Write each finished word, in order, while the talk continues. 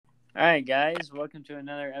All right, guys, welcome to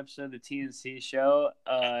another episode of the TNC Show.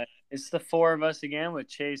 It's the four of us again with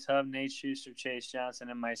Chase Hub, Nate Schuster, Chase Johnson,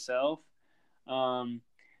 and myself. Um,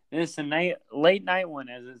 this is a late night one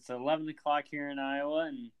as it's 11 o'clock here in Iowa,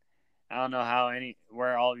 and I don't know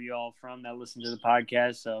where all of you all from that listen to the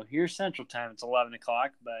podcast. So here's Central Time; it's 11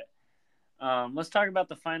 o'clock. But let's talk about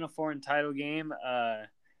the Final Four and title game.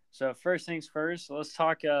 So first things first, let's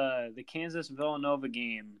talk the Kansas Villanova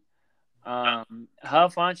game.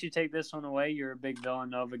 Huff, why don't you take this one away? You're a big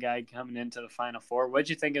Villanova guy coming into the Final Four.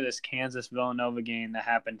 What'd you think of this Kansas Villanova game that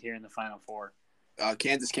happened here in the Final Four?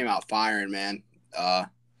 Kansas came out firing, man. Uh,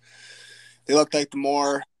 they looked like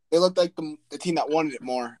the team that wanted it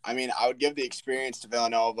more. I mean, I would give the experience to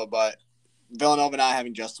Villanova, but Villanova not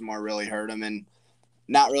having Justin Moore really hurt them, and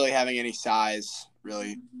not really having any size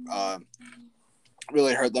really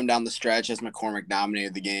hurt them down the stretch as McCormick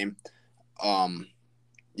dominated the game.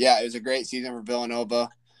 Yeah, it was a great season for Villanova.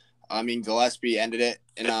 I mean, Gillespie ended it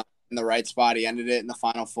in the right spot. He ended it in the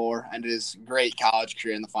Final Four. Ended his great college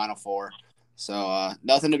career in the Final Four. So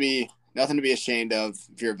nothing to be ashamed of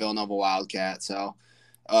if you're a Villanova Wildcat. So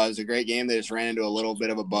it was a great game. They just ran into a little bit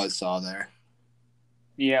of a buzzsaw there.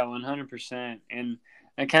 Yeah, 100%. And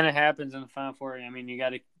that kind of happens in the Final Four. I mean, you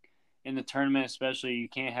got to, in the tournament especially, you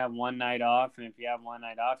can't have one night off. And if you have one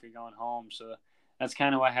night off, you're going home. So that's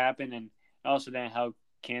kind of what happened. And also then how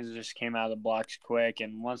Kansas just came out of the blocks quick.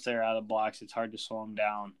 And once they're out of the blocks, it's hard to slow them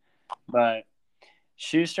down. But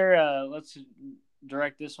Schuster, let's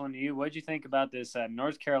direct this one to you. What did you think about this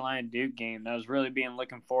North Carolina Duke game? That was really being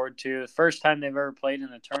looking forward to. The first time they've ever played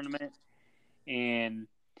in the tournament, and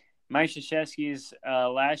Mike Krzyzewski's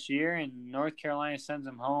last year, and North Carolina sends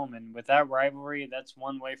them home. And with that rivalry, that's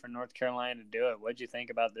one way for North Carolina to do it. What did you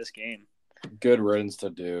think about this game? Good riddance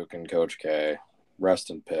to Duke and Coach K.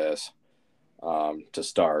 Rest in piss to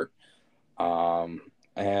start.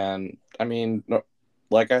 And I mean,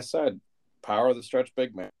 like I said, power of the stretch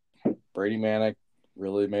big man. Brady Manick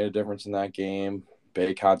really made a difference in that game.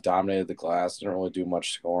 Baycott dominated the glass. Didn't really do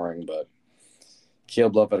much scoring, but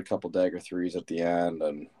Caleb Love had a couple dagger threes at the end.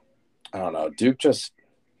 And I don't know. Duke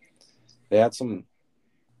they had some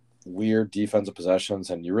weird defensive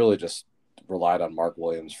possessions, and you really just relied on Mark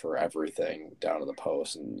Williams for everything down to the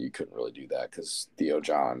post, and you couldn't really do that because Theo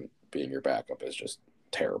John being your backup is just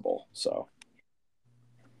terrible. So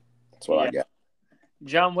that's what I Yeah. get.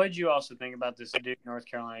 John, what did you also think about this Duke North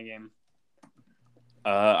Carolina game?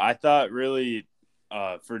 I thought really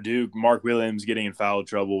for Duke, Mark Williams getting in foul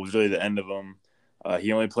trouble was really the end of him.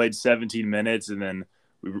 He only played 17 minutes, and then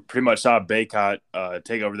we pretty much saw Baycott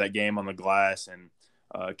take over that game on the glass, and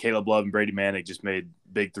Caleb Love and Brady Manick just made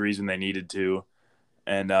big threes when they needed to.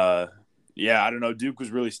 And, yeah, I don't know. Duke was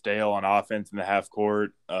really stale on offense in the half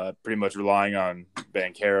court, pretty much relying on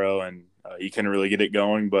Banchero, and he couldn't really get it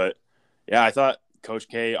going. But, yeah, I thought Coach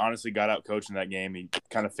K honestly got out coached in that game. He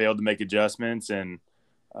kind of failed to make adjustments, and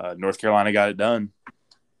North Carolina got it done.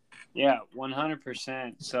 Yeah,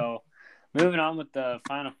 100%. So moving on with the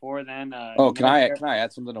Final Four then. Can I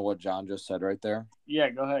add something to what John just said right there? Yeah,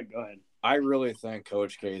 go ahead. I really think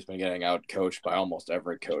Coach K has been getting out coached by almost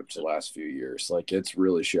every coach the last few years. Like, it's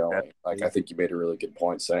really showing. Like, I think you made a really good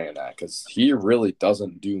point saying that because he really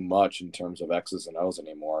doesn't do much in terms of X's and O's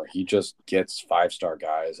anymore. He just gets 5-star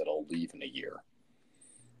guys that'll leave in a year.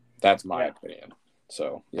 That's my opinion.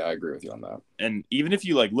 So, yeah, I agree with you on that. And even if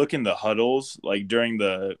you look in the huddles, during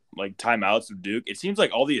the timeouts of Duke, it seems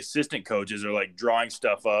like all the assistant coaches are drawing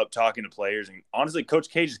stuff up, talking to players, and honestly, Coach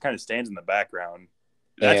K just kind of stands in the background.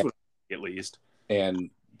 That's what at least. And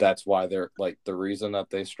that's why they're the reason that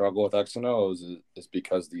they struggle with X and O's is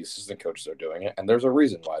because the assistant coaches are doing it. And there's a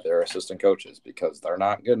reason why they're assistant coaches, because they're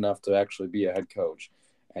not good enough to actually be a head coach.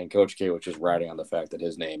 And Coach K was just riding on the fact that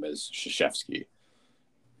his name is Krzyzewski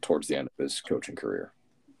towards the end of his coaching career.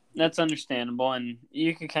 That's understandable, and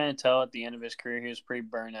you can kind of tell at the end of his career he was pretty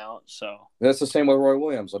burnt out. So that's the same with Roy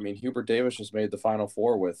Williams. I mean, Hubert Davis just made the Final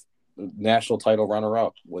Four with national title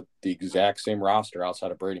runner-up with the exact same roster outside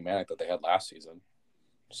of Brady Manick that they had last season.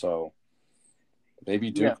 So maybe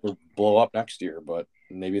Duke will blow up next year, but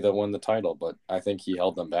maybe they'll win the title. But I think he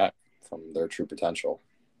held them back from their true potential.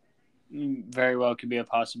 Very well could be a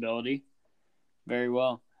possibility. Very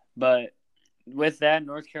well. But with that,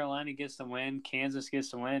 North Carolina gets the win. Kansas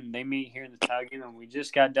gets the win. They meet here in the title game, and we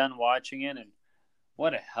just got done watching it, and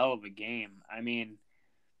what a hell of a game. I mean,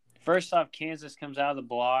 first off, Kansas comes out of the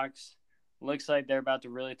blocks. Looks like they're about to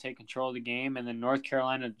really take control of the game, and then North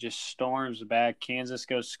Carolina just storms back. Kansas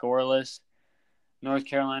goes scoreless. North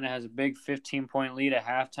Carolina has a big 15-point lead at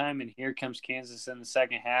halftime, and here comes Kansas in the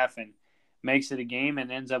second half and makes it a game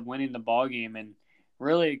and ends up winning the ball game. And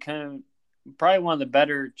really, it kind of probably one of the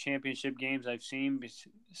better championship games I've seen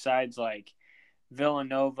besides like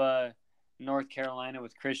Villanova, North Carolina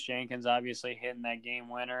with Chris Jenkins obviously hitting that game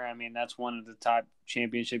winner. I mean, that's one of the top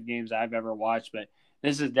championship games I've ever watched, but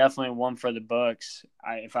this is definitely one for the books,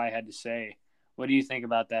 if I had to say. What do you think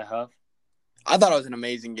about that, Huff? I thought it was an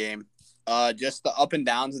amazing game. Just the up and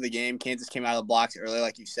downs of the game. Kansas came out of the blocks early,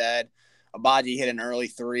 like you said. Abaji hit an early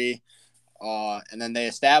three, and then they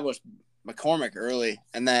established McCormick early,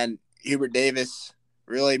 and then Hubert Davis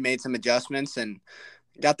really made some adjustments and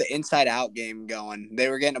got the inside-out game going. They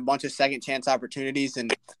were getting a bunch of second-chance opportunities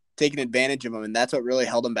and taking advantage of them, and that's what really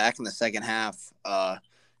held them back in the second half.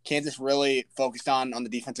 Kansas really focused on the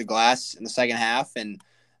defensive glass in the second half, and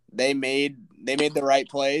they made the right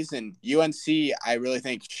plays. And UNC, I really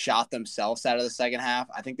think, shot themselves out of the second half.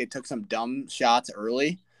 I think they took some dumb shots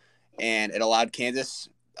early, and it allowed Kansas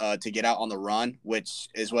to get out on the run, which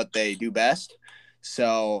is what they do best.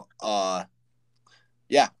 So,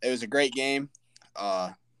 yeah, it was a great game.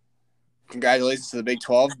 Congratulations to the Big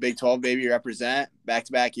 12. Big 12, baby, represent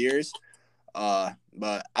back-to-back years.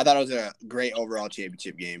 But I thought it was a great overall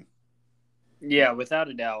championship game. Yeah, without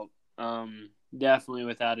a doubt. Definitely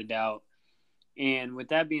without a doubt. And with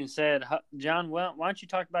that being said, John, why don't you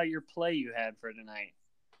talk about your play you had for tonight?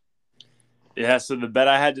 Yeah, so the bet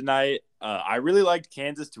I had tonight, I really liked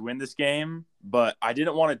Kansas to win this game, but I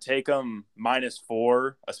didn't want to take them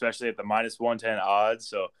 -4, especially at the -110 odds.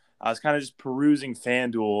 So I was kind of just perusing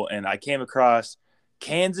FanDuel, and I came across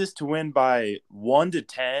Kansas to win by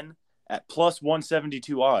 1-10 at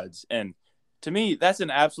 +172 odds. And to me, that's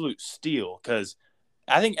an absolute steal because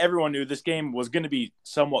I think everyone knew this game was going to be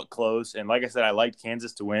somewhat close. And like I said, I liked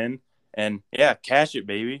Kansas to win. And, yeah, cash it,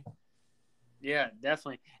 baby. Yeah,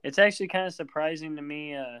 definitely. It's actually kind of surprising to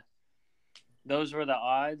me those were the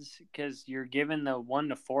odds because you're given the 1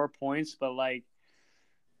 to 4 points. But, like,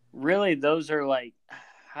 really those are, like,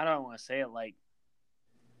 how do I want to say it? Like,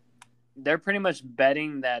 they're pretty much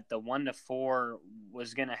betting that the 1 to 4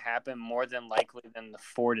 was going to happen more than likely than the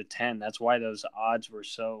 4 to 10. That's why those odds were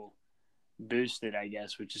so boosted, I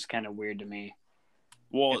guess, which is kind of weird to me.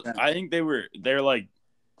 Well, I think they're like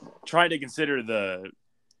trying to consider the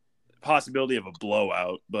possibility of a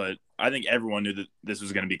blowout, but I think everyone knew that this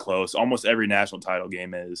was going to be close. Almost every national title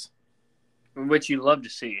game is. Which you love to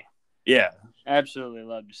see. Yeah. Absolutely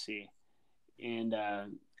love to see. And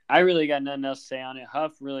I really got nothing else to say on it.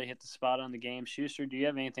 Huff really hit the spot on the game. Schuster, do you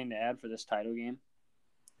have anything to add for this title game?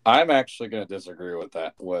 I'm actually going to disagree with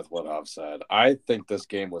what Huff said. I think this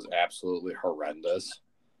game was absolutely horrendous.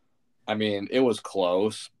 I mean, it was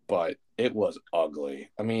close, but it was ugly.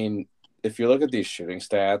 I mean, if you look at these shooting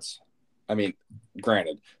stats, I mean,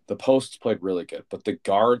 granted, the posts played really good, but the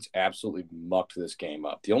guards absolutely mucked this game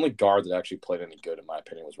up. The only guard that actually played any good, in my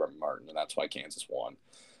opinion, was Remy Martin, and that's why Kansas won.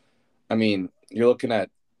 I mean, you're looking at,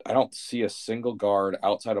 I don't see a single guard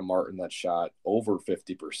outside of Martin that shot over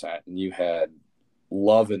 50%, and you had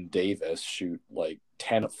Love and Davis shoot like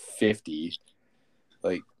 10 of 50.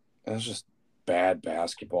 Like, it was just bad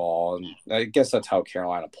basketball, and I guess that's how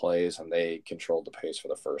Carolina plays, and they controlled the pace for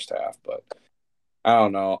the first half, but I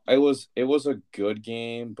don't know. It was a good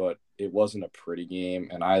game, but it wasn't a pretty game.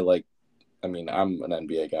 And I'm an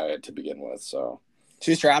NBA guy to begin with. So,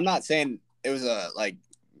 Schuster, I'm not saying it was a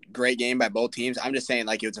great game by both teams. I'm just saying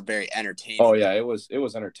it was a very entertaining. Oh yeah, it was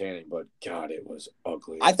entertaining, but God, it was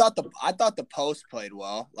ugly. I thought the post played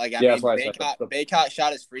well. Baycott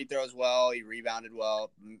shot his free throws well. He rebounded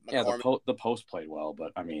well. Yeah, the post played well,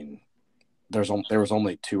 but I mean, there was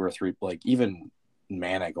only 2 or 3. Like even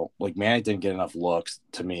Manick didn't get enough looks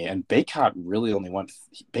to me, and Baycott really only went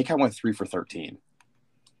 3 for 13.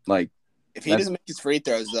 Like, if he doesn't make his free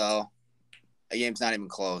throws though, the game's not even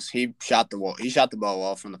close. He shot the ball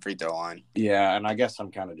well from the free throw line. Yeah, and I guess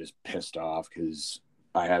I'm kind of just pissed off because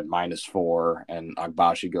I had -4, and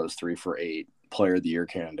Agbashi goes 3 for 8. Player of the year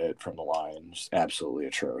candidate from the line, just absolutely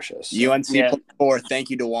atrocious. UNC played 4. Thank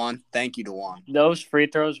you, DeJuan. Those free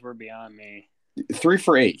throws were beyond me. 3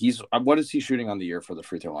 for 8. What is he shooting on the year for the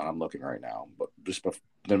free throw line? I'm looking right now, but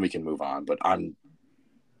then we can move on. But I'm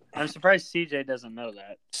surprised CJ doesn't know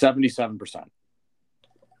that. 77%.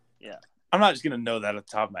 Yeah, I'm not just gonna know that at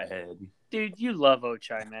the top of my head. Dude, you love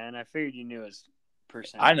Ochai, man. I figured you knew his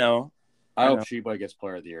percent. I know. I hope Sheba gets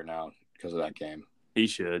player of the year now because of that game. He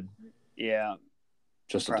should. Yeah.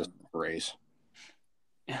 Just a race.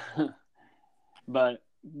 But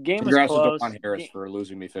game Congrats was close. to Devon Harris for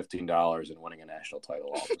losing me $15 and winning a national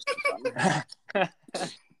title all this time.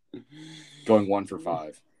 Going 1 for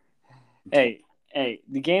 5. Hey,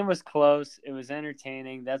 the game was close. It was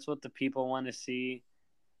entertaining. That's what the people want to see.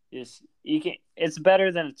 It's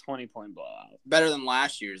better than a 20-point blowout. Better than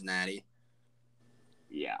last year's Natty.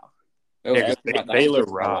 Yeah. It was Yeah, good. That was Baylor good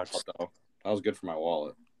for my wallet, rocks. though. That was good for my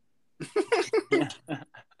wallet.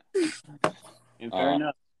 And fair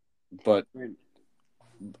enough. But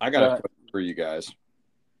I got a question for you guys.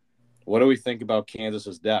 What do we think about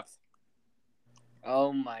Kansas's depth?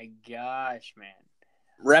 Oh my gosh, man.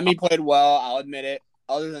 Remy played well. I'll admit it.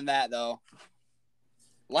 Other than that, though,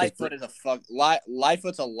 Lightfoot's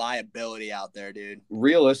a liability out there, dude.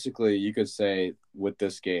 Realistically, you could say with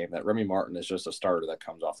this game that Remy Martin is just a starter that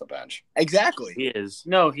comes off the bench. Exactly. He is.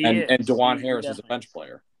 No, he is. And DeJuan He Harris is a definitely bench is.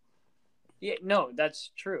 player. Yeah, no,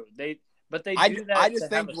 that's true. They do I that.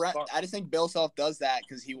 just think Bill Self does that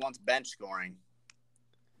because he wants bench scoring.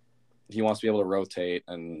 He wants to be able to rotate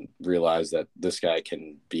and realize that this guy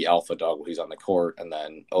can be alpha dog when he's on the court, and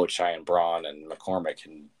then Ochai and Braun and McCormick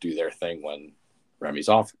can do their thing when Remy's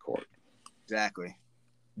off the court. Exactly.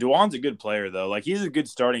 DeJuan's a good player, though. Like, he's a good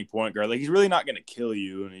starting point guard. Like, he's really not going to kill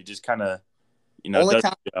you, and he just kind of, does the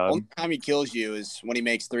job. Only time he kills you is when he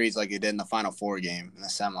makes threes like he did in the Final Four game in the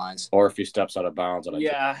semis. Or if he steps out of bounds.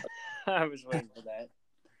 Yeah, I was waiting for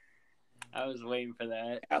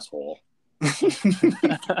that. Asshole.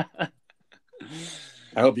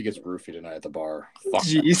 I hope he gets roofied tonight at the bar. Fuck.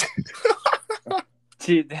 Jeez.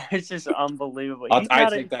 Dude, that's just unbelievable. I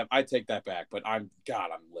take that back, but I'm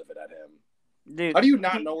livid at him. Dude, how do you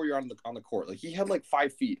not know where you're on the court? Like, he had like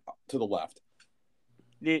 5 feet to the left.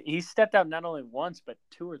 Dude, he stepped out not only once but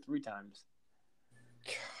 2 or 3 times.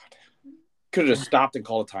 God. Could have just stopped and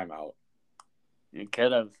called a timeout. You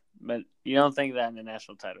could have, but you don't think that in the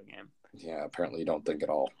national title game. Yeah, apparently you don't think at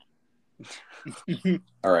all.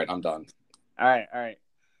 All right, I'm done. All right.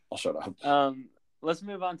 I'll shut up. Let's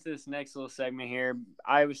move on to this next little segment here.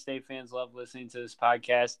 Iowa State fans love listening to this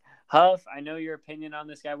podcast. Huff, I know your opinion on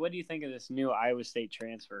this guy. What do you think of this new Iowa State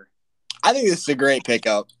transfer? I think this is a great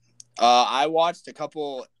pickup. I watched a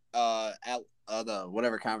couple at the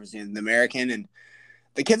whatever conference in the American, and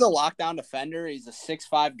the kid's a lockdown defender. He's a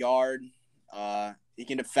 6'5" guard. He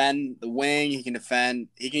can defend the wing. He can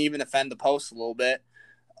even defend the post a little bit.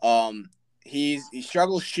 He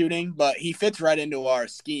struggles shooting, but he fits right into our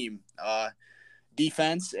scheme.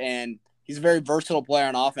 Defense, and he's a very versatile player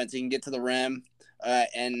on offense. He can get to the rim,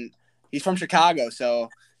 and he's from Chicago, so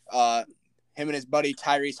him and his buddy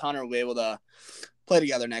Tyrese Hunter will be able to play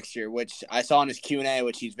together next year, which I saw in his Q&A,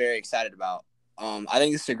 which he's very excited about. I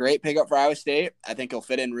think this is a great pickup for Iowa State. I think he'll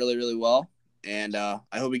fit in really, really well, and I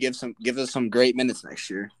hope he gives us some great minutes next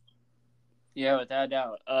year. Yeah, without a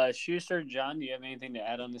doubt. Schuster, John, do you have anything to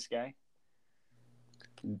add on this guy?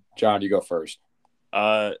 John, you go first.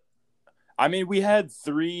 I mean, we had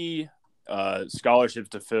 3 scholarships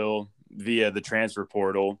to fill via the transfer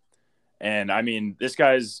portal. And, I mean, this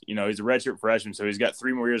guy's, he's a redshirt freshman, so he's got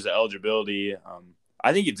 3 more years of eligibility.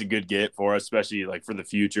 I think it's a good get for us, especially, like, for the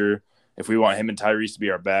future, if we want him and Tyrese to be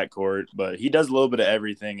our backcourt. But he does a little bit of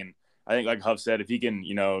everything. And I think, like Huff said, if he can,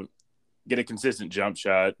 get a consistent jump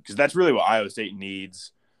shot, because that's really what Iowa State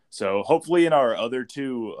needs. So, hopefully in our other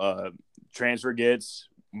 2 transfer gets,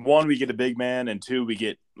 1, we get a big man, and 2, we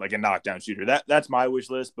get like a knockdown shooter. That's my wish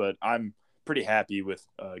list, but I'm pretty happy with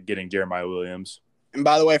getting Jeremiah Williams. And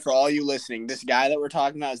by the way, for all you listening, this guy that we're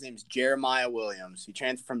talking about, his name's Jeremiah Williams. He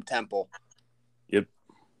transferred from Temple.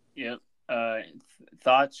 Yep.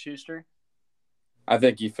 Thoughts, Schuster? I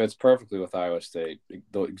think he fits perfectly with Iowa State.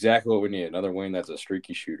 Exactly what we need. Another wing that's a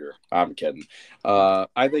streaky shooter. I'm kidding.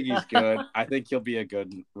 I think he's good. I think he'll be a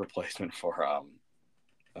good replacement for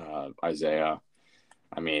Isaiah.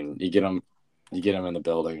 I mean, you get him in the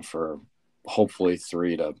building for hopefully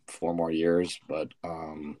 3 to 4 more years, but I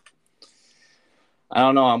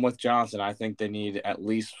don't know. I'm with Johnson. I think they need at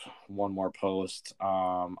least 1 more post.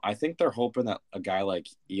 I think they're hoping that a guy like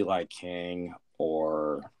Eli King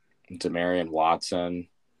or Demarion Watson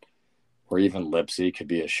or even Lipsy could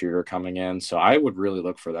be a shooter coming in. So I would really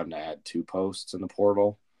look for them to add 2 posts in the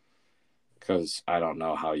portal, because I don't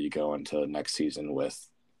know how you go into next season with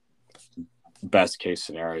best case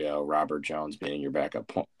scenario, Robert Jones being your backup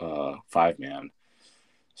 5-man.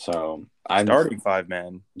 So I'm starting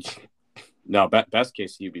 5-man. No, best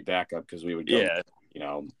case he'd be backup, because we would go,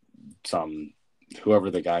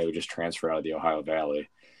 whoever the guy who just transferred out of the Ohio Valley.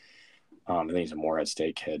 I think he's a Morehead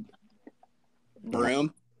State kid.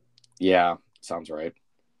 Broom? Yeah, sounds right.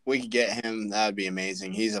 We could get him. That would be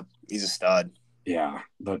amazing. He's a stud. Yeah,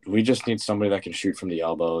 but we just need somebody that can shoot from the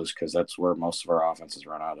elbows, because that's where most of our offenses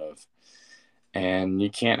run out of. And you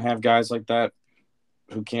can't have guys like that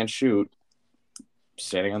who can't shoot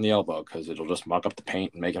standing on the elbow, because it'll just muck up the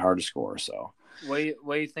paint and make it hard to score. So, What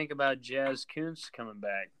do you think about Jazz Kuntz coming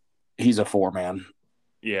back? He's a 4-man.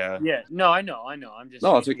 Yeah. Yeah, no, I know. I'm just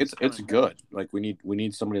No, saying it's good. Like we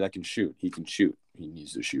need somebody that can shoot. He can shoot. He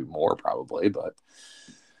needs to shoot more probably, but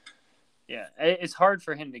yeah, it's hard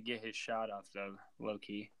for him to get his shot off though, low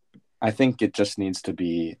key. I think it just needs to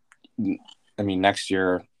be. I mean, next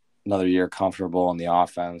year, another year comfortable in the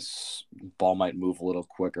offense. Ball might move a little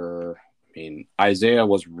quicker. I mean, Isaiah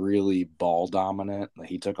was really ball dominant.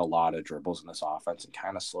 He took a lot of dribbles in this offense and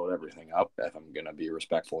kind of slowed everything up, if I'm going to be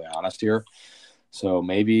respectfully honest here. So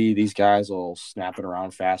maybe these guys will snap it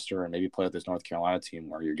around faster and maybe play with this North Carolina team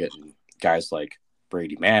where you're getting guys like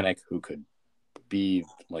Brady Manick, who could be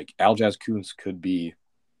like Aljaz Kuntz could be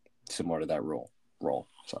similar to that role.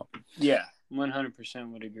 So Yeah,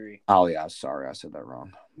 100% would agree. oh yeah, sorry, I said that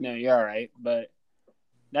wrong. No, you're all right, but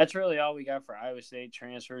that's really all we got for Iowa State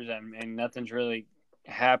transfers. And nothing's really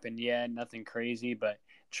happened yet, nothing crazy. But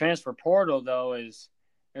transfer portal though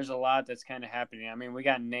there's a lot that's kind of happening. I mean, we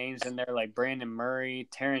got names in there like Brandon Murray,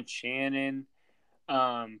 Terrence Shannon,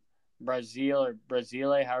 Brazile,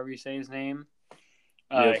 however you say his name.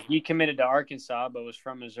 Yep. He committed to Arkansas, but was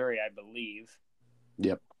from Missouri, I believe.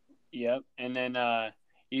 Yep. And then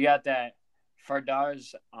you got that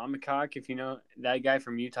Fardaz Amakak, if you know that guy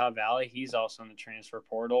from Utah Valley. He's also in the transfer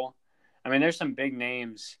portal. I mean, there's some big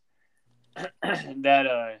names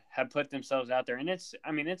that have put themselves out there. And it's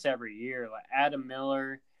every year. Like Adam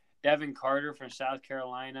Miller, Devin Carter from South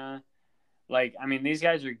Carolina. Like, I mean, these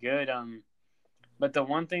guys are good. But the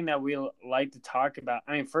one thing that we like to talk about,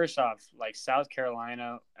 I mean, first off, like South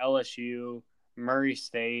Carolina, LSU, Murray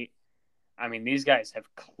State, I mean, these guys have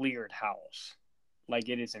cleared house. Like,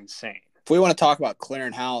 it is insane. If we want to talk about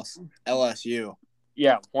clearing house, LSU.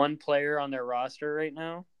 Yeah, one player on their roster right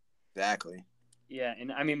now. Exactly. Yeah,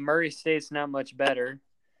 and I mean, Murray State's not much better.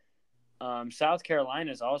 South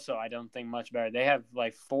Carolina's also, I don't think, much better. They have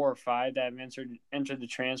like 4 or 5 that have entered the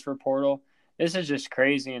transfer portal. This is just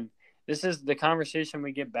crazy, and this is the conversation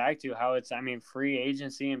we get back to, how it's, I mean, free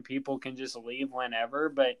agency and people can just leave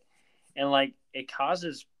whenever, like it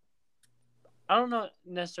causes, I don't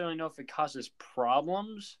necessarily know if it causes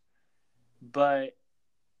problems, but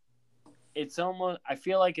it's almost, I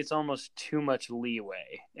feel like it's almost too much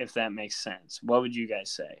leeway, if that makes sense. What would you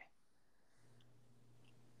guys say?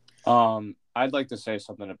 I'd like to say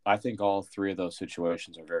something. I think all 3 of those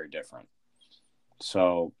situations are very different.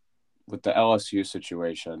 So with the LSU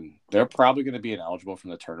situation, they're probably going to be ineligible from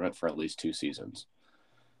the tournament for at least 2 seasons.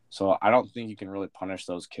 So I don't think you can really punish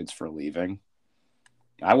those kids for leaving.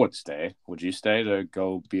 I would stay. Would you stay to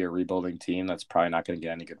go be a rebuilding team that's probably not going to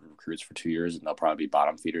get any good recruits for 2 years, and they'll probably be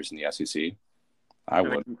bottom feeders in the SEC? I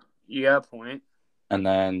would. You got a point. And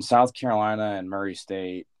then South Carolina and Murray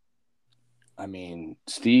State, I mean,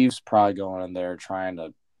 Steve's probably going in there trying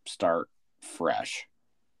to start fresh.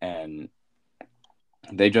 And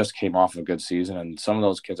they just came off a good season, and some of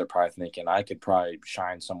those kids are probably thinking, I could probably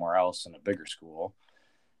shine somewhere else in a bigger school.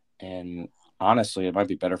 And honestly, it might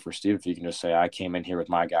be better for Steve if you can just say, I came in here with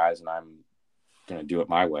my guys and I'm going to do it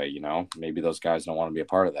my way, you know? Maybe those guys don't want to be a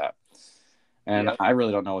part of that. And Yeah. I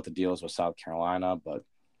really don't know what the deal is with South Carolina, but,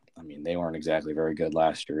 I mean, they weren't exactly very good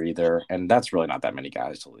last year either. And that's really not that many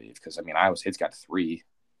guys to leave because, I mean, Iowa State's got 3,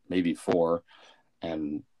 maybe 4,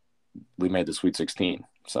 and we made the Sweet 16.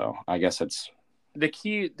 So I guess it's – The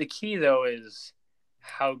key though is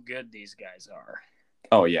how good these guys are.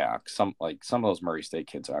 oh, yeah. Some of those Murray State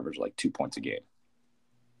kids average like 2 points a game.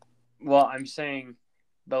 Well, I'm saying,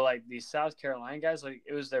 but like these South Carolina guys, like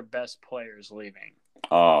it was their best players leaving.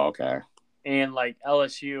 Oh, okay. And like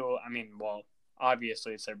LSU, I mean, well,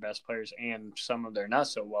 obviously it's their best players and some of their not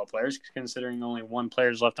so well players, considering only 1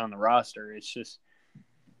 player's left on the roster. It's just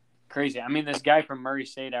crazy. I mean, this guy from Murray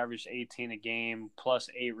State averaged 18 a game plus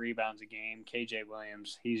 8 rebounds a game. KJ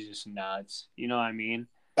Williams, he's just nuts. You know what I mean?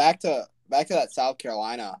 Back to that South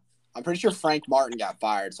Carolina. I'm pretty sure Frank Martin got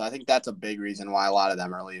fired, so I think that's a big reason why a lot of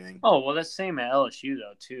them are leaving. Oh, well, that's same at LSU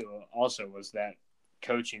though too. Also, was that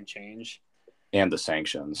coaching change And the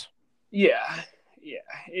sanctions. Yeah.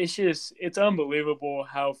 It's unbelievable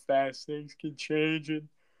how fast things can change, and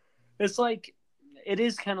it's like it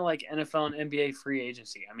is kind of like NFL and NBA free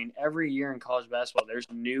agency. I mean, every year in college basketball, there's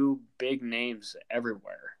new big names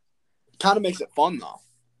everywhere. Kind of makes it fun though.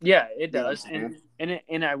 Yeah, it does. Yeah.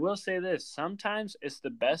 And I will say this: sometimes it's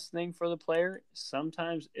the best thing for the player.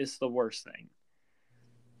 Sometimes it's the worst thing.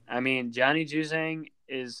 I mean, Johnny Juzang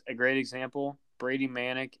is a great example. Brady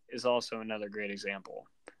Manick is also another great example.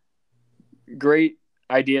 Great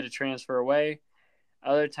idea to transfer away.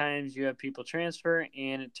 Other times you have people transfer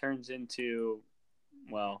and it turns into,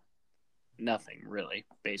 well, nothing really,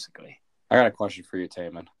 basically. I got a question for you,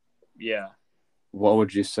 Taman. Yeah. What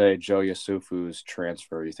would you say Joe Yusufu's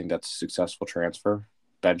transfer? You think that's a successful transfer?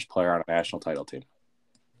 bench player on a national title team.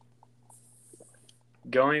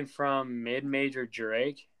 Going from mid-major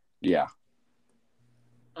Drake. Yeah.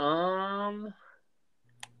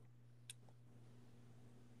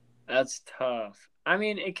 That's tough. I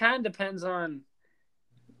mean, it kind of depends on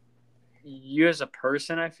you as a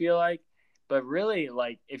person, I feel like. But really,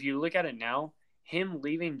 like, if you look at it now, him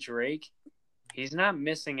leaving Drake, he's not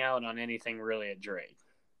missing out on anything really at Drake.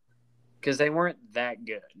 Because they weren't that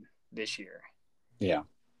good this year. Yeah.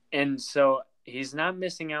 And so he's not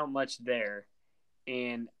missing out much there.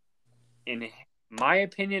 And in my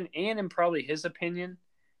opinion, and in probably his opinion,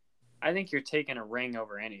 I think you're taking a ring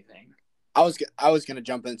over anything. I was going to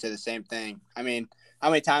jump into the same thing. I mean,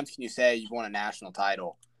 how many times can you say you've won a national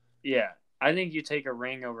title? Yeah, I think you take a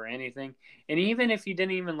ring over anything. And even if he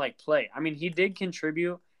didn't even like play, I mean, he did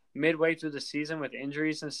contribute midway through the season with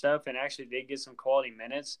injuries and stuff, and actually did get some quality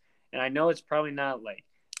minutes. And I know it's probably not like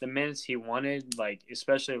the minutes he wanted, like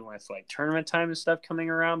especially with like tournament time and stuff coming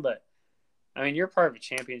around. But I mean, you're part of a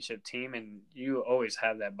championship team, and you always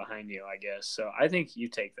have that behind you, I guess. So I think you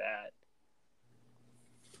take that.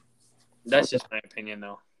 That's just my opinion,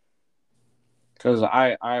 though. Because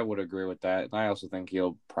I would agree with that. And I also think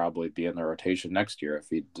he'll probably be in the rotation next year if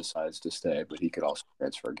he decides to stay. But he could also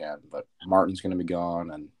transfer again. But Martin's going to be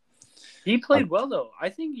gone. And he played well, though. I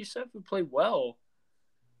think Yusuf played well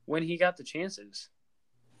when he got the chances.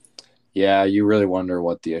 Yeah, you really wonder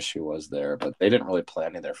what the issue was there. But they didn't really play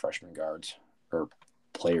any of their freshman guards or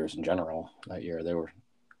players in general that year. They were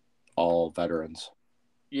all veterans.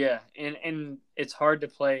 Yeah, and it's hard to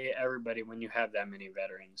play everybody when you have that many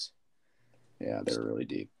veterans. Yeah, they're really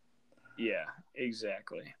deep. Yeah,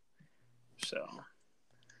 exactly. So,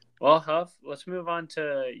 well, Huff, let's move on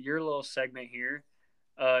to your little segment here.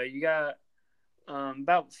 You got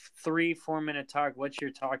about 3-4 minute talk. What's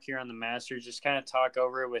your talk here on the Masters? Just kind of talk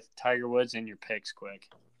over it with Tiger Woods and your picks quick.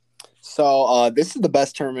 So this is the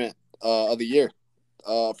best tournament of the year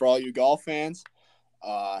for all you golf fans.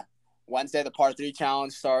 Wednesday, the par 3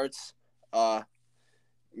 challenge starts.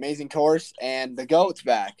 Amazing course, and the GOAT's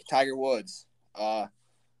back, Tiger Woods. I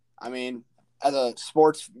mean, as a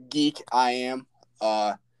sports geek, I am.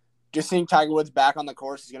 Just seeing Tiger Woods back on the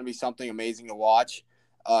course is going to be something amazing to watch.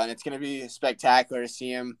 And it's going to be spectacular to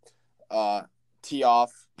see him tee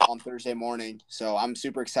off on Thursday morning. So I'm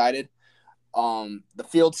super excited. The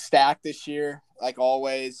field's stacked this year, like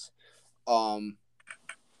always.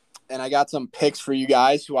 And I got some picks for you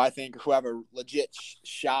guys who I think who have a legit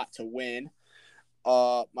shot to win.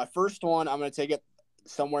 My first one, I'm going to take it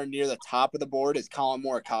somewhere near the top of the board, is Colin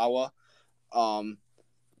Morikawa.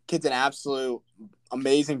 Kid's an absolute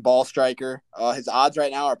amazing ball striker. His odds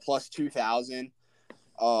right now are plus 2,000.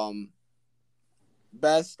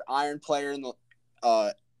 Best iron player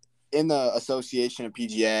in the association of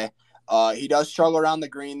PGA. He does struggle around the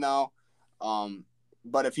green though.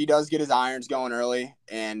 But if he does get his irons going early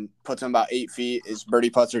and puts them about 8 feet, his birdie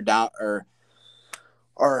putts are down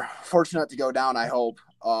or fortunate to go down, I hope.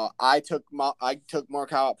 I took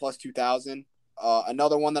Morikawa at plus 2,000.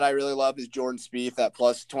 Another one that I really love is Jordan Spieth at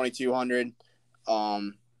plus 2,200. I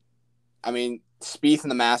mean, Spieth in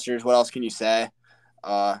the Masters, what else can you say?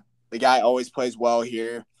 The guy always plays well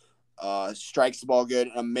here. Strikes the ball good,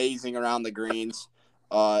 amazing around the greens.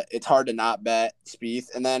 It's hard to not bet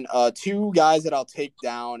Spieth. And then two guys that I'll take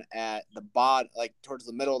down at the bottom, like towards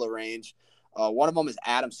the middle of the range. One of them is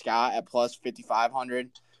Adam Scott at plus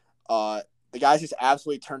 5,500. The guy's just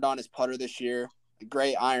absolutely turned on his putter this year. A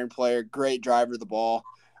great iron player, great driver of the ball.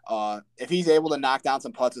 If he's able to knock down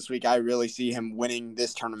some putts this week, I really see him winning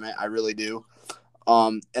this tournament. I really do.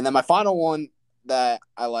 And then my final one that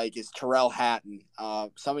I like is Terrell Hatton.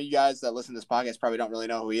 Some of you guys that listen to this podcast probably don't really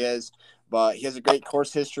know who he is, but he has a great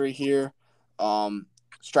course history here.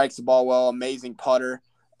 Strikes the ball well, amazing putter.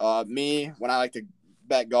 Me, when I like to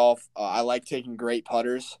bet golf, I like taking great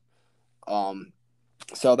putters.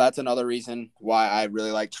 So that's another reason why I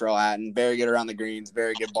really like Terrell Hatton. Very good around the greens,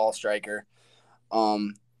 very good ball striker.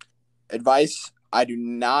 Advice, I do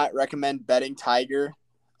not recommend betting Tiger.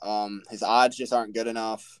 His odds just aren't good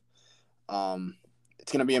enough.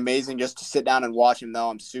 It's going to be amazing just to sit down and watch him, though.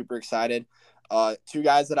 I'm super excited. Two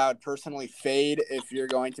guys that I would personally fade if you're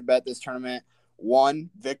going to bet this tournament. One,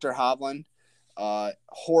 Victor Hovland.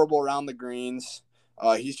 Horrible around the greens.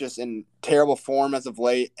 He's just in terrible form as of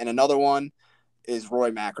late. And another one is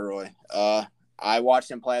Rory McIlroy. I watched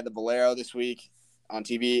him play at the Valero this week on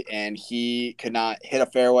TV, and he could not hit a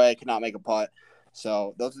fairway, could not make a putt.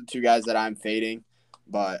 So those are the two guys that I'm fading.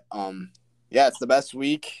 But, yeah, it's the best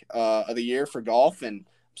week of the year for golf, and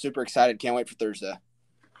I'm super excited. Can't wait for Thursday.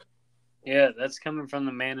 Yeah, that's coming from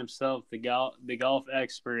the man himself, the golf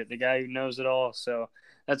expert, the guy who knows it all. So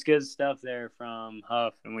that's good stuff there from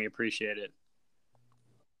Huff, and we appreciate it.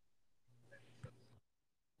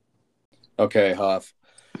 Okay, Huff.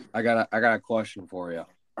 I got a question for you.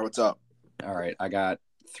 What's up? All right, I got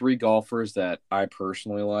 3 golfers that I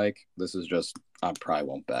personally like. This is just I probably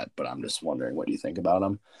won't bet, but I'm just wondering what you think about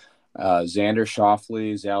them. Xander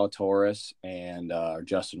Schauffele, Zalatoris, and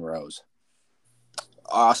Justin Rose.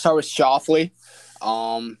 I'll start with Schauffele.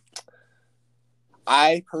 I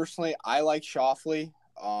like Schauffele.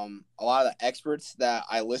 A lot of the experts that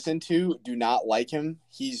I listen to do not like him.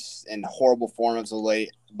 He's in horrible form as of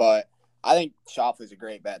late, but I think Schauffele's a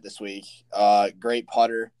great bet this week. Great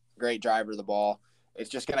putter, great driver of the ball. It's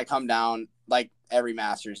just going to come down like every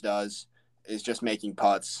Masters does, is just making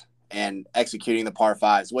putts and executing the par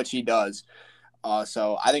fives, which he does.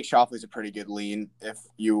 So I think Schauffele's a pretty good lean if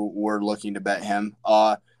you were looking to bet him.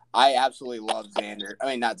 I absolutely love Xander. I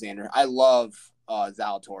mean, not Xander. I love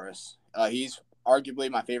Zalatoris. He's arguably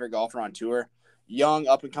my favorite golfer on tour. Young,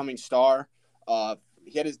 up-and-coming star.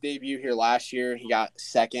 He had his debut here last year. He got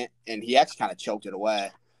second, and he actually kind of choked it away.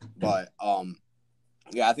 But,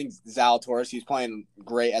 yeah, I think Zalatoris, he's playing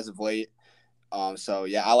great as of late. So,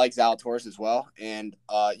 yeah, I like Zalatoris as well. And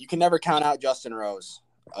you can never count out Justin Rose.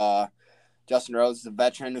 Justin Rose is a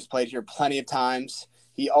veteran who's played here plenty of times.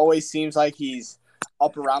 He always seems like he's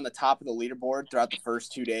up around the top of the leaderboard throughout the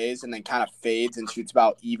first 2 days and then kind of fades and shoots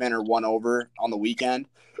about even or one over on the weekend.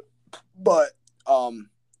 But,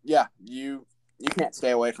 yeah, you can't stay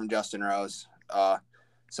away from Justin Rose.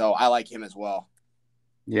 So I like him as well.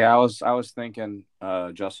 Yeah, I was thinking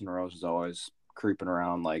Justin Rose is always creeping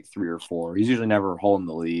around like 3 or 4. He's usually never holding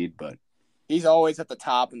the lead, but he's always at the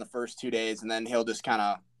top in the first 2 days, and then he'll just kind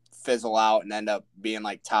of fizzle out and end up being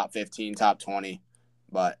like top 15, top 20.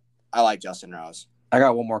 But I like Justin Rose. I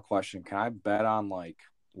got one more question. Can I bet on like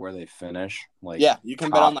where they finish? Like, yeah, you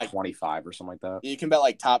can bet on like 25 or something like that. You can bet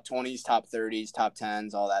like top 20s, top 30s, top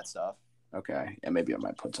 10s, all that stuff. Okay, and maybe I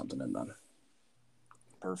might put something in then.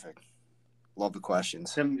 Perfect. Love the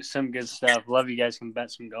questions. Some good stuff. Love you guys can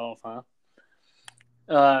bet some golf, huh?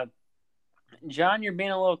 John, you're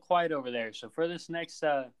being a little quiet over there. So for this next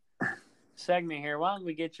segment here, why don't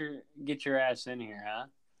we get your ass in here, huh?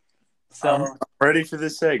 So I'm ready for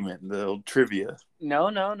this segment, the old trivia.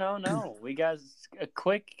 No. We got a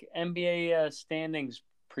quick NBA standings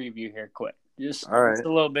preview here, quick. Just All right. Just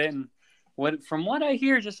a little bit. And from what I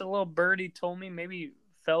hear, just a little birdie told me, maybe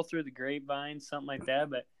fell through the grapevine, something like that.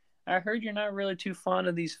 But I heard you're not really too fond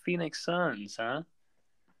of these Phoenix Suns, huh?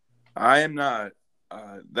 I am not.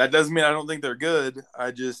 That doesn't mean I don't think they're good.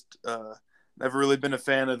 I just never really been a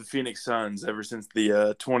fan of the Phoenix Suns ever since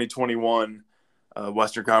the 2021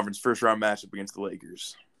 Western Conference first-round matchup against the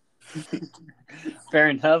Lakers. Fair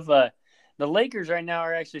enough. The Lakers right now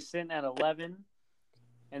are actually sitting at 11.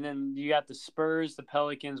 And then you got the Spurs, the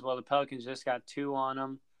Pelicans. Well, the Pelicans just got 2 on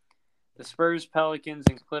them. The Spurs, Pelicans,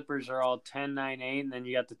 and Clippers are all 10, 9, 8. And then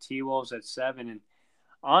you got the T-Wolves at 7. And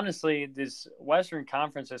honestly, this Western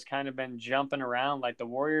Conference has kind of been jumping around. Like the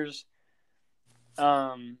Warriors,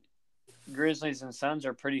 Grizzlies, and Suns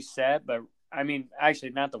are pretty set. But, I mean,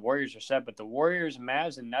 actually not the Warriors are set, but the Warriors,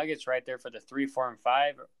 Mavs, and Nuggets right there for the 3, 4, and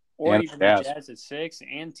 5. Or even the Jazz at 6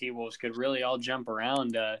 and T-Wolves could really all jump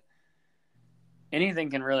around. Anything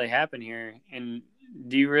can really happen here. And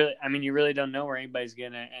you really don't know where anybody's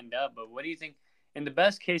going to end up. But what do you think in the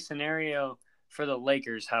best case scenario for the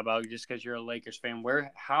Lakers? How about just because you're a Lakers fan,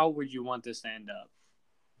 how would you want this to end up?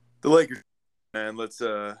 The Lakers, man, let's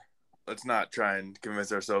not try and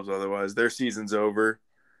convince ourselves otherwise. Their season's over.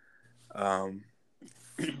 But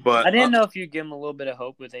I didn't know if you'd give them a little bit of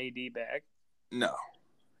hope with AD back. No,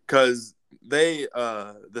 because the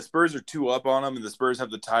Spurs are 2 up on them, and the Spurs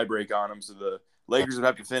have the tiebreak on them, so the Lakers would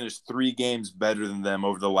have to finish 3 games better than them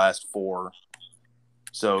over the last 4.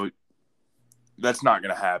 So that's not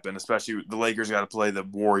going to happen, especially the Lakers got to play the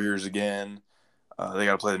Warriors again. They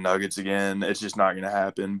got to play the Nuggets again. It's just not going to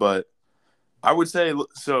happen. But I would say,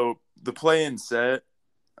 so the play-in set,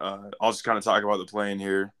 I'll just kind of talk about the play-in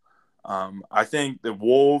here. I think the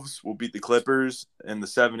Wolves will beat the Clippers in the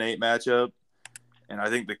 7-8 matchup. And I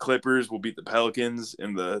think the Clippers will beat the Pelicans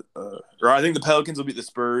in I think the Pelicans will beat the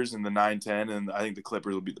Spurs in the 9-10, and I think the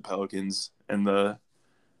Clippers will beat the Pelicans in the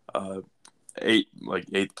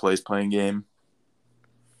 8th place playing game.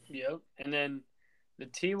 Yep. And then the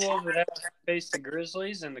T-Wolves would have to face the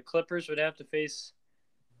Grizzlies, and the Clippers would have to face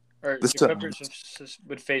Clippers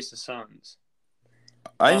would face the Suns.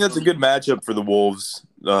 I think that's a good matchup for the Wolves,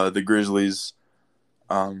 the Grizzlies.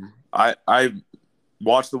 I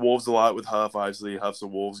watch the Wolves a lot with Huff. Obviously, Huff's a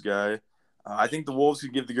Wolves guy. I think the Wolves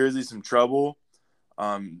could give the Grizzlies some trouble,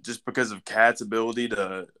 just because of Cat's ability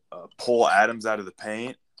to pull Adams out of the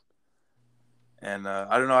paint. And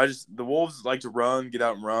I don't know. The Wolves like to run, get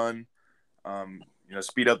out and run.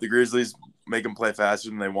 Speed up the Grizzlies, make them play faster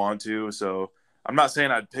than they want to. So I'm not saying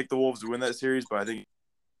I'd pick the Wolves to win that series, but I think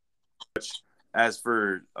as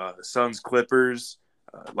for Suns Clippers,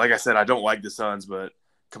 like I said, I don't like the Suns, but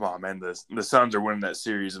come on, man, the Suns are winning that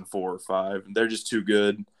series in 4 or 5. They're just too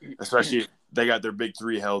good, especially if they got their big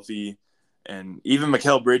three healthy. And even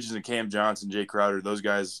Mikal Bridges and Cam Johnson, Jay Crowder, those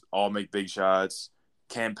guys all make big shots.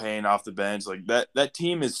 Campaign off the bench, like that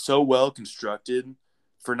team is so well constructed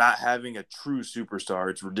for not having a true superstar.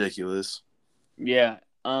 It's ridiculous. Yeah.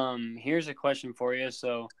 Here's a question for you.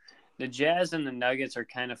 So the Jazz and the Nuggets are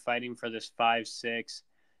kind of fighting for this 5-6,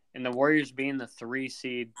 and the Warriors being the 3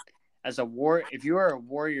 seed. If you are a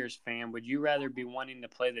Warriors fan, would you rather be wanting to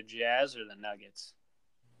play the Jazz or the Nuggets?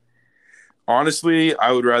 Honestly,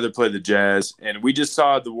 I would rather play the Jazz, and we just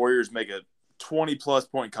saw the Warriors make a 20-plus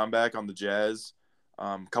point comeback on the Jazz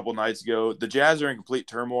a couple nights ago. The Jazz are in complete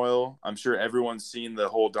turmoil. I'm sure everyone's seen the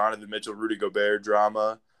whole Donovan Mitchell, Rudy Gobert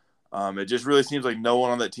drama. It just really seems like no one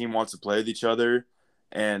on that team wants to play with each other.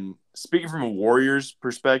 And speaking from a Warriors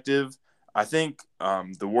perspective, I think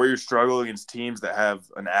the Warriors struggle against teams that have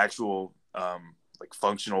an actual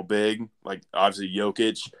functional big, like obviously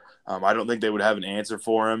Jokic. I don't think they would have an answer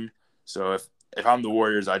for him. So if I'm the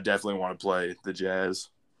Warriors, I definitely want to play the Jazz.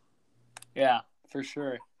 Yeah, for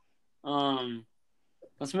sure.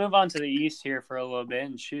 Let's move on to the East here for a little bit.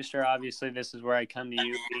 And Schuster, obviously, this is where I come to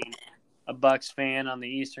you, being a Bucks fan on the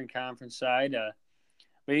Eastern Conference side.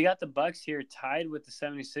 But you got the Bucks here tied with the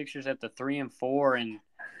 76ers at the 3 and 4. And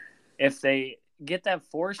if they get that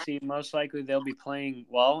 4 seed, most likely they'll be playing,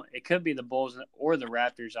 well, it could be the Bulls or the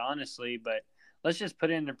Raptors, honestly. But let's just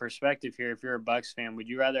put it into perspective here. If you're a Bucks fan, would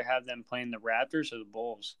you rather have them playing the Raptors or the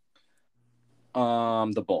Bulls?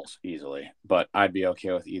 The Bulls easily, but I'd be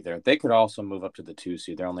okay with either. They could also move up to the 2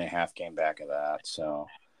 seed. They're only a half game back of that, so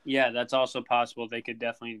yeah, that's also possible. They could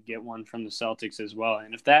definitely get one from the Celtics as well.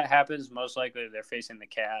 And if that happens, most likely they're facing the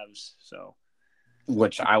Cavs. So,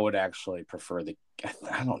 which I would actually prefer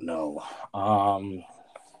I don't know.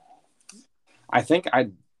 I think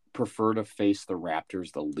I'd prefer to face the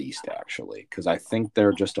Raptors the least, actually, because I think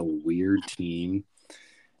they're just a weird team.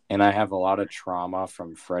 And I have a lot of trauma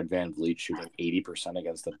from Fred VanVleet shooting 80%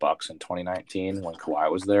 against the Bucks in 2019 when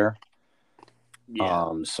Kawhi was there.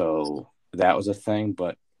 Yeah. So that was a thing.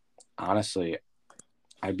 But honestly,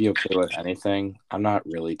 I'd be okay with anything. I'm not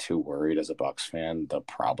really too worried as a Bucks fan. They'll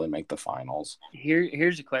probably make the finals.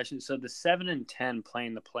 Here's a question. So the 7 and 10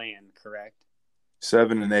 playing the play-in, correct?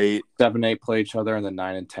 7 and 8. 7-8 play each other, and then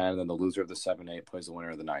 9 and 10. And then the loser of the 7-8 plays the winner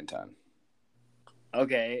of the 9-10.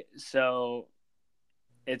 Okay, so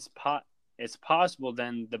it's possible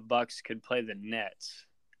then the Bucks could play the Nets.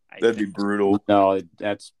 That'd be brutal. No,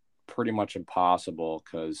 that's pretty much impossible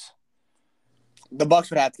because the Bucks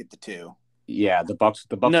would have to get the 2. Yeah, the Bucks.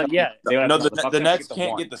 No, yeah. The Nets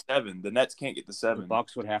can't get the 7. The Nets can't get the 7. The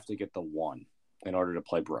Bucks would have to get the 1 in order to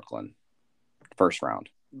play Brooklyn first round.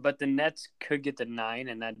 But the Nets could get the 9,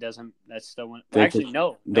 and that's still one. They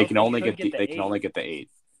can only get the 8.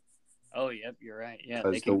 Oh, yep, you're right. Yeah,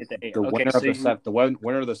 they can get the 8. The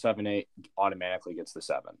winner of the 7-8 automatically gets the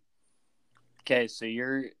 7. Okay, so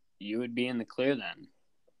you would be in the clear then.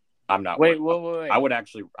 I'm not. Wait. I would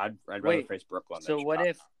actually. I'd rather face Brooklyn. So what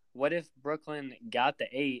if Brooklyn got the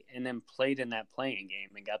 8 and then played in that playing game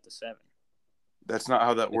and got the 7? That's not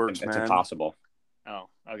how that works, man. It's impossible. Oh,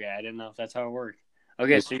 okay. I didn't know if that's how it worked.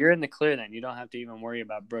 Okay, so you're in the clear then. You don't have to even worry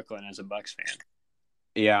about Brooklyn as a Bucks fan.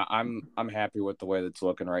 Yeah, I'm happy with the way that's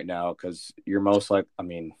looking right now because you're most like. I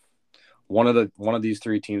mean, one of these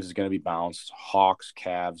 3 teams is going to be bounced: Hawks,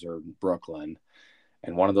 Cavs, or Brooklyn,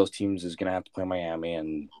 and one of those teams is going to have to play Miami.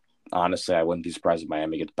 And honestly, I wouldn't be surprised if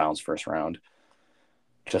Miami gets bounced first round,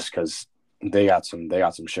 just because they got some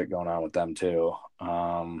shit going on with them too.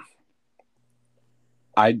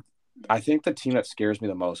 I think the team that scares me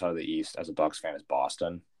the most out of the East as a Bucks fan is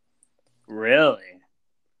Boston. Really?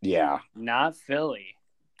 Yeah. Not Philly.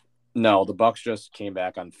 No, the Bucks just came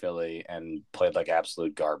back on Philly and played like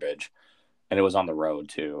absolute garbage. And it was on the road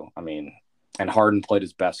too. I mean, and Harden played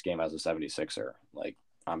his best game as a 76er. Like,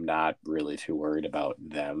 I'm not really too worried about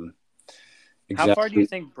them. How far do you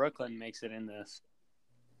think Brooklyn makes it in this?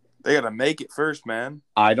 They got to make it first, man.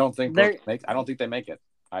 I don't think they make it.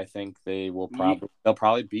 I think they'll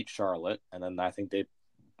probably beat Charlotte, and then I think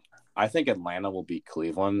Atlanta will beat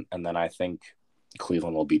Cleveland, and then I think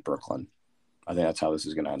Cleveland will beat Brooklyn. I think that's how this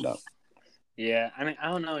is going to end up. Yeah, I mean, I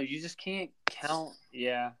don't know. You just can't count.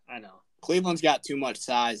 Yeah, I know. Cleveland's got too much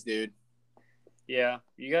size, dude. Yeah,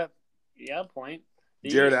 you got a point.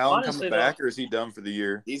 Jared Allen Honestly, coming back, or is he done for the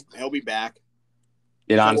year? He'll be back.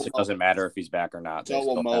 It So honestly will doesn't matter if he's back or not. So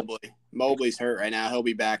will Mobley. Mobley's hurt right now. He'll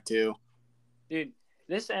be back too. dude,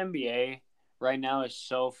 this NBA right now is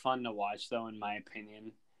so fun to watch, though, in my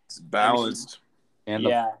opinion. It's balanced. And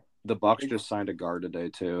the Bucks just signed a guard today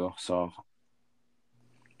too, so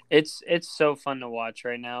it's so fun to watch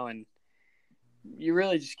right now, and you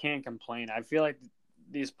really just can't complain. I feel like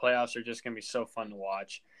these playoffs are just going to be so fun to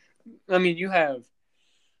watch. I mean, you have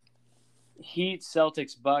Heat,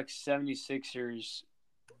 Celtics, Bucks, 76ers.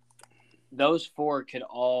 Those four could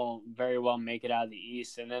all very well make it out of the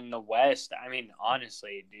East. And then the West, I mean,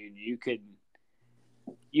 honestly, dude, you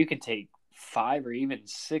could take 5 or even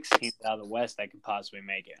 6 teams out of the West that could possibly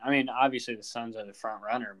make it. I mean, obviously the Suns are the front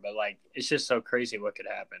runner, but like it's just so crazy what could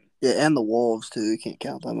happen. Yeah, and the Wolves too. You can't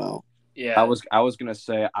count them out. Yeah. I was gonna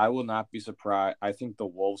say I will not be surprised. I think the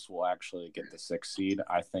Wolves will actually get the 6th seed.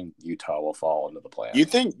 I think Utah will fall into the playoffs. You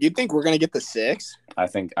think we're gonna get the 6? I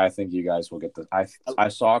think you guys will get the. I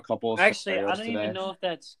saw a couple of actually. I don't today. even know if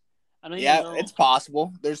that's. I don't Yeah, even know. it's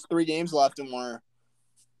possible. There's 3 games left, and we're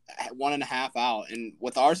 1.5 out. And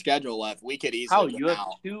with our schedule left, we could easily win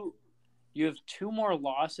out. You have 2 more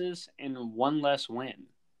losses and 1 less win.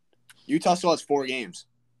 Utah still has 4 games.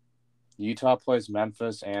 Utah plays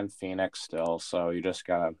Memphis and Phoenix still, so you just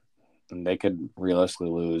gotta. And they could realistically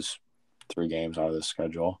lose 3 games out of the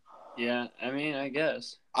schedule. Yeah, I mean, I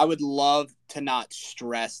guess. I would love to not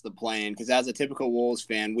stress the play-in because as a typical Wolves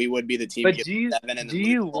fan, we would be the team. But to do you 7 and do then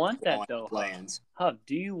you lose want that 4 though, play-ins. Hub?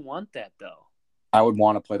 Do you want that though? I would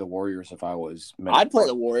want to play the Warriors if I was. I'd play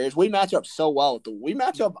the Warriors. We match up so well with we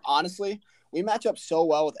match up so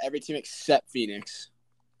well with every team except Phoenix.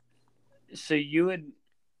 So you would.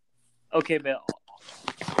 Okay, but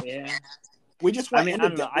yeah. We just went I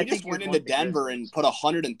don't know. I think into Denver and put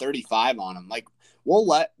 135 on them. Like we'll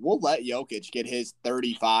let Jokic get his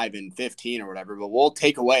 35 and 15 or whatever, but we'll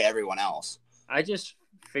take away everyone else. I just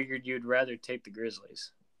figured you'd rather take the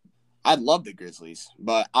Grizzlies. I'd love the Grizzlies,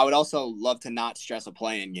 but I would also love to not stress a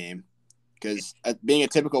play-in game because being a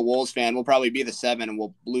typical Wolves fan, we'll probably be the 7 and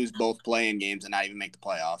we'll lose both play-in games and not even make the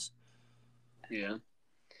playoffs. Yeah.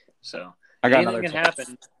 So anything can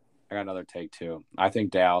happen. I got another take too. I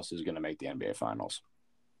think Dallas is going to make the NBA Finals.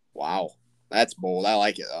 Wow, that's bold. I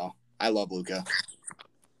like it though. I love Luka.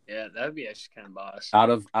 Yeah, that would be actually kind of boss. Out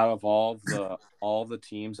of all the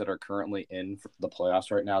teams that are currently in the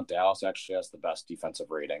playoffs right now, Dallas actually has the best defensive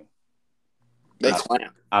rating.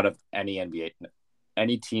 Out of any NBA,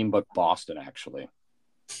 any team but Boston actually.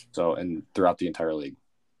 So and throughout the entire league.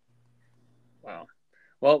 Wow.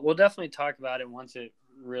 Well, we'll definitely talk about it once it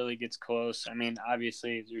really gets close. I mean,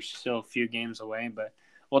 obviously there's still a few games away, but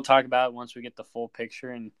we'll talk about it once we get the full picture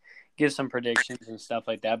and give some predictions and stuff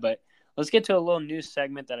like that. But let's get to a little news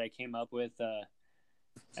segment that I came up with. I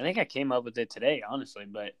think I came up with it today, honestly,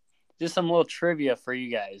 but just some little trivia for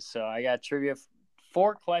you guys. So I got trivia,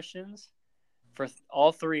 4 questions for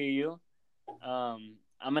all 3 of you. I'm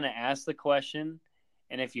going to ask the question,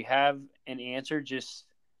 and if you have an answer, just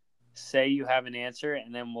say you have an answer,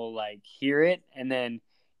 and then we'll hear it, and then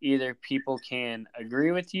either people can agree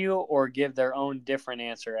with you or give their own different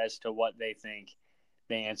answer as to what they think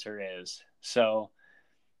the answer is. So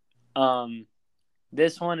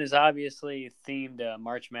this one is obviously themed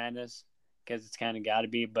March Madness because it's kind of got to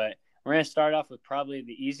be, but we're going to start off with probably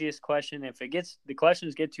the easiest question. If the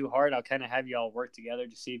questions get too hard, I'll kind of have you all work together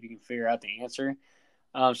to see if you can figure out the answer.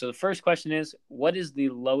 So the first question is, what is the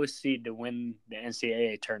lowest seed to win the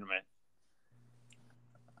NCAA tournament?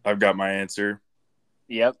 I've got my answer.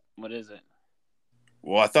 Yep. What is it?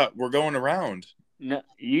 Well, I thought we're going around. No,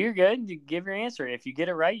 you're good. You give your answer. If you get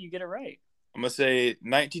it right, you get it right. I'm going to say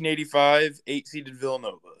 1985, 8-seeded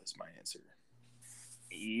Villanova is my answer.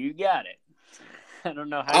 You got it. I don't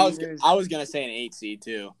know how I was going to say an 8 seed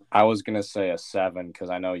too. I was going to say a 7 because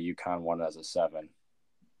I know UConn won as a 7.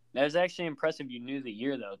 That was actually impressive. You knew the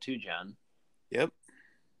year, though, too, John. Yep.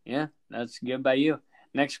 Yeah, that's good by you.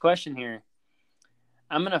 Next question here.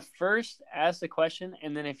 I'm going to first ask the question,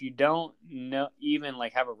 and then if you don't know, even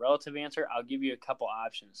have a relative answer, I'll give you a couple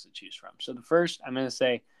options to choose from. So the first, I'm going to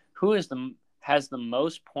say, who has the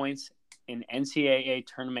most points in NCAA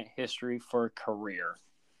tournament history for a career?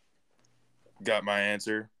 Got my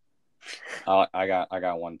answer. I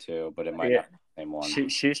got one too, but it might not be the same one.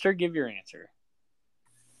 Schuster, give your answer.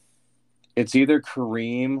 It's either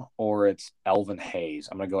Kareem or it's Elvin Hayes.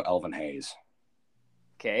 I'm going to go Elvin Hayes.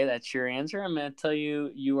 Okay, that's your answer. I'm going to tell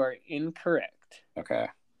you are incorrect. Okay.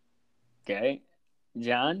 Okay.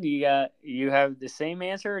 John, you have the same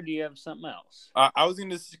answer, or do you have something else? I was going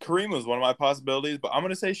to say Kareem was one of my possibilities, but I'm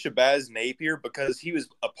going to say Shabazz Napier because he was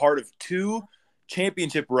a part of 2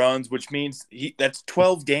 championship runs, which means that's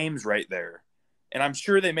 12 games right there. And I'm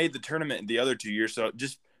sure they made the tournament in the other 2 years. So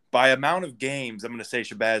just by amount of games, I'm going to say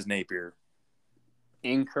Shabazz Napier.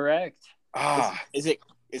 Incorrect. Is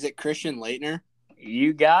it Christian Laettner?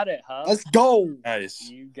 You got it, huh? Let's go. Nice.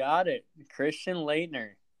 You got it. Christian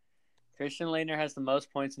Laettner. Christian Laettner has the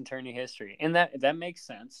most points in tourney history. And that makes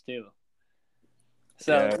sense too.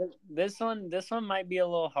 So Yeah. this one might be a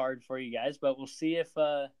little hard for you guys, but we'll see if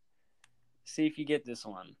you get this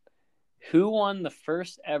one. Who won the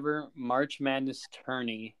first ever March Madness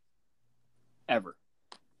tourney ever?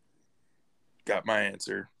 Got my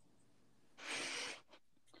answer.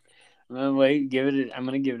 I'm gonna give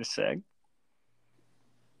it a sec.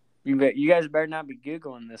 You guys better not be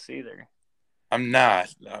Googling this either. I'm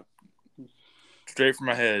not. Straight from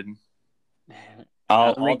my head.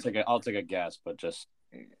 I'll take a guess, but just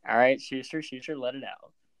all right, Schuster, let it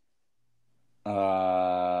out.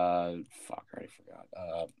 I already forgot.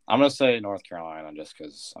 I'm gonna say North Carolina just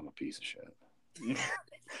because I'm a piece of shit.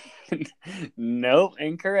 Nope,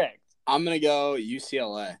 incorrect. I'm gonna go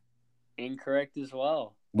UCLA. Incorrect as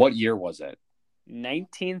well. What year was it?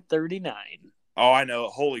 1939. Oh, I know.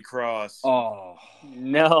 Holy Cross. Oh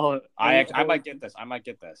No, I might get this.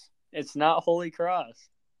 It's not Holy Cross.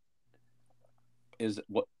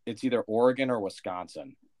 It's either Oregon or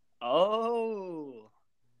Wisconsin. Oh,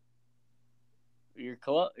 you're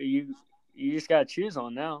close. You just gotta choose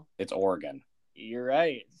one now. It's Oregon. You're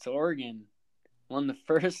right. It's Oregon. Won the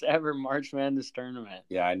first ever March Madness tournament.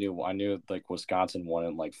 Yeah, I knew like Wisconsin won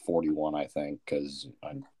in like 41, I think, because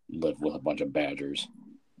I lived with a bunch of Badgers.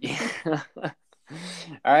 Yeah. All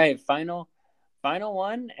right, final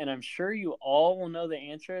one, and I'm sure you all will know the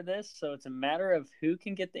answer to this, so it's a matter of who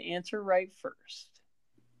can get the answer right first.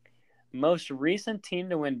 Most recent team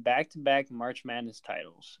to win back-to-back March Madness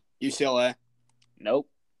titles. UCLA. Nope.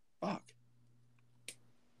 Fuck.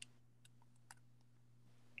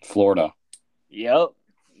 Florida. Yep.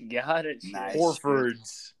 Got it. Nice.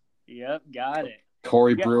 Horfords. Yep, got it.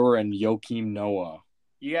 Corey Brewer and Joakim Noah.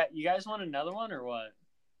 You guys want another one or what?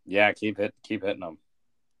 Yeah, keep hitting them.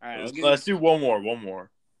 All right, Let's do one more.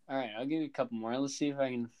 All right, I'll give you a couple more. Let's see if I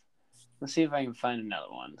can find another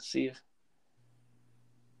one. See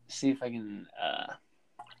if I can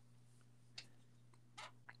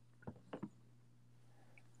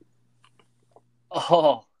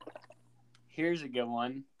Oh, here's a good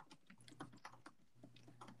one.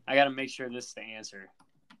 I got to make sure this is the answer.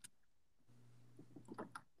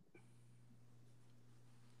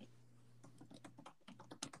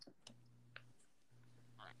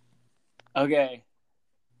 Okay.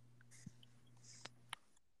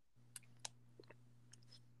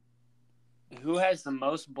 Who has the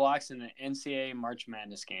most blocks in an NCAA March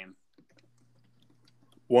Madness game?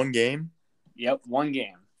 One game? Yep, one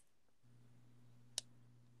game.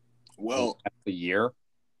 Well, the year.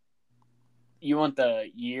 You want the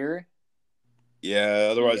year? Yeah,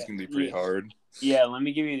 otherwise it's going to be pretty hard. Yeah, let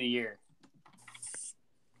me give you the year.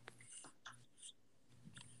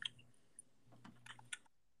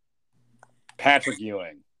 Patrick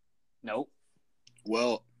Ewing. Nope.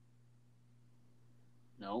 Well.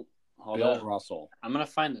 Nope. Hold Bill up. Russell. I'm going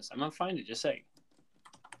to find this. I'm going to find it. Just say.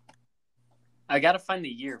 I got to find the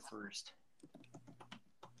year first.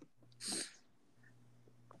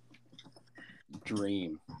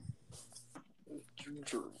 Dream.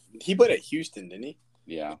 He played at Houston, didn't he?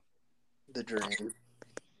 Yeah. The Dream.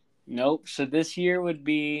 Nope. So this year would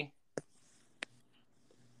be.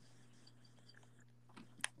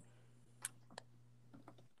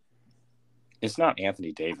 It's not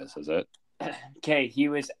Anthony Davis, is it? Okay, he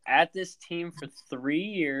was at this team for 3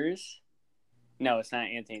 years. No, it's not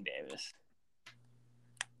Anthony Davis.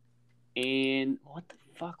 And what the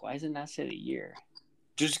fuck? Why does it not say the year?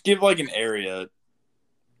 Just give like an area.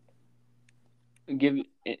 Give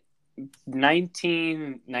it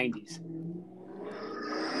 1990s.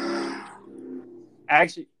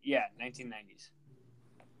 Actually, yeah, 1990s.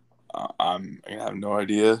 I have no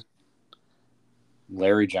idea.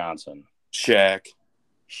 Larry Johnson. Shaq.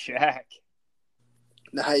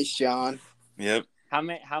 Nice, John. Yep. How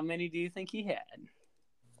many do you think he had?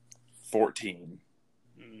 14.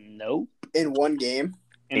 Nope. In one game?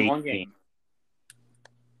 In 18. one game.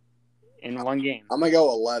 In one game. I'm going to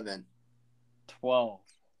go 11. 12.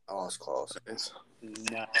 Oh, it's close.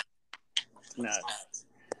 No.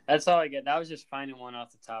 That's all I get. That was just finding one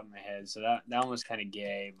off the top of my head. So that one was kind of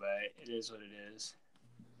gay, but it is what it is.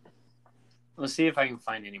 Let's see if I can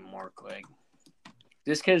find any more quick.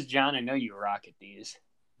 Just because, John, I know you rock at these.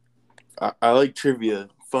 I like trivia.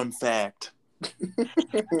 Fun fact.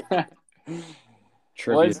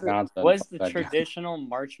 Trivia What's nonsense. the traditional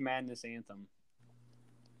March Madness anthem?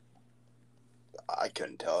 I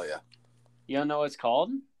couldn't tell you. You don't know what it's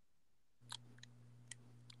called?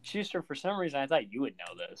 Schuster, for some reason, I thought you would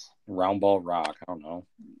know this. Round ball rock. I don't know.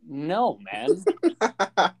 No, man.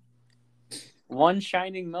 One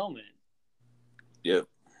shining moment. Yep.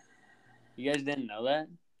 You guys didn't know that?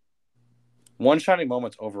 One shining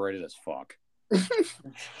moment's overrated as fuck.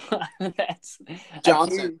 That's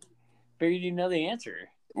Johnson. I figured you know the answer.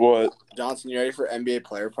 What? Johnson, you ready for NBA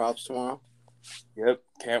player props tomorrow? Yep.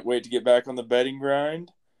 Can't wait to get back on the betting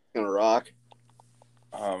grind. Gonna rock.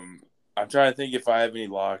 I'm trying to think if I have any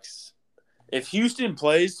locks. If Houston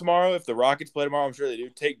plays tomorrow, if the Rockets play tomorrow, I'm sure they do.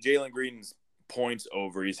 Take Jalen Green's points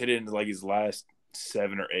over. He's hit it into like his last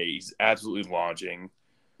 7 or 8. He's absolutely launching.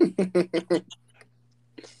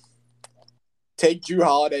 Take Drew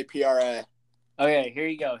Holiday PRA. Okay, here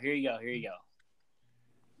you go.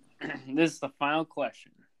 This is the final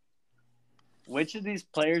question. Which of these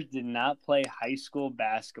players did not play high school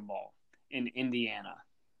basketball in Indiana?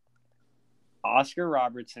 Oscar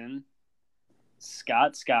Robertson,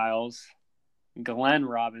 Scott Skiles, Glenn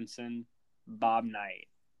Robinson, Bob Knight.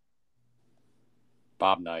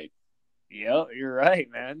 Bob Knight. Yep, you're right,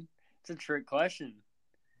 man. It's a trick question.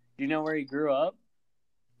 Do you know where he grew up?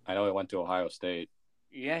 I know he went to Ohio State.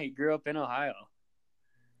 Yeah, he grew up in Ohio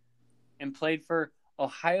and played for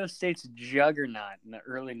Ohio State's juggernaut in the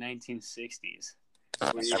early 1960s.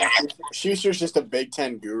 Schuster's just a Big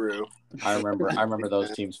Ten guru. I remember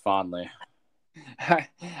those teams fondly.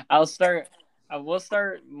 We'll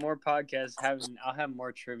start more podcasts. I'll have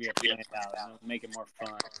more trivia planned out. I'll make it more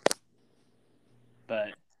fun.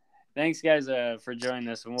 But thanks, guys, for joining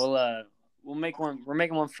us, and we'll make one. We're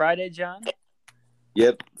making one Friday, John.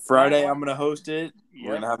 Yep. Friday, I'm going to host it. Yep.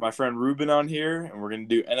 We're going to have my friend Ruben on here, and we're going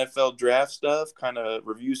to do NFL draft stuff, kind of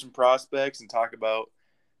review some prospects, and talk about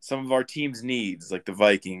some of our team's needs, like the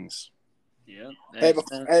Vikings. Yep.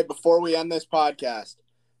 Hey, before we end this podcast,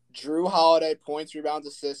 Drew Holiday points, rebounds,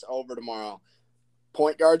 assists over tomorrow.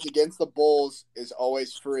 Point guards against the Bulls is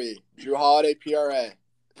always free. Drew Holiday PRA.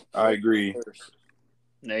 I agree.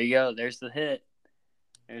 There you go. There's the hit.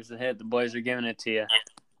 The boys are giving it to you.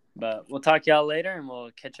 But we'll talk to y'all later, and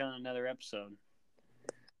we'll catch you on another episode.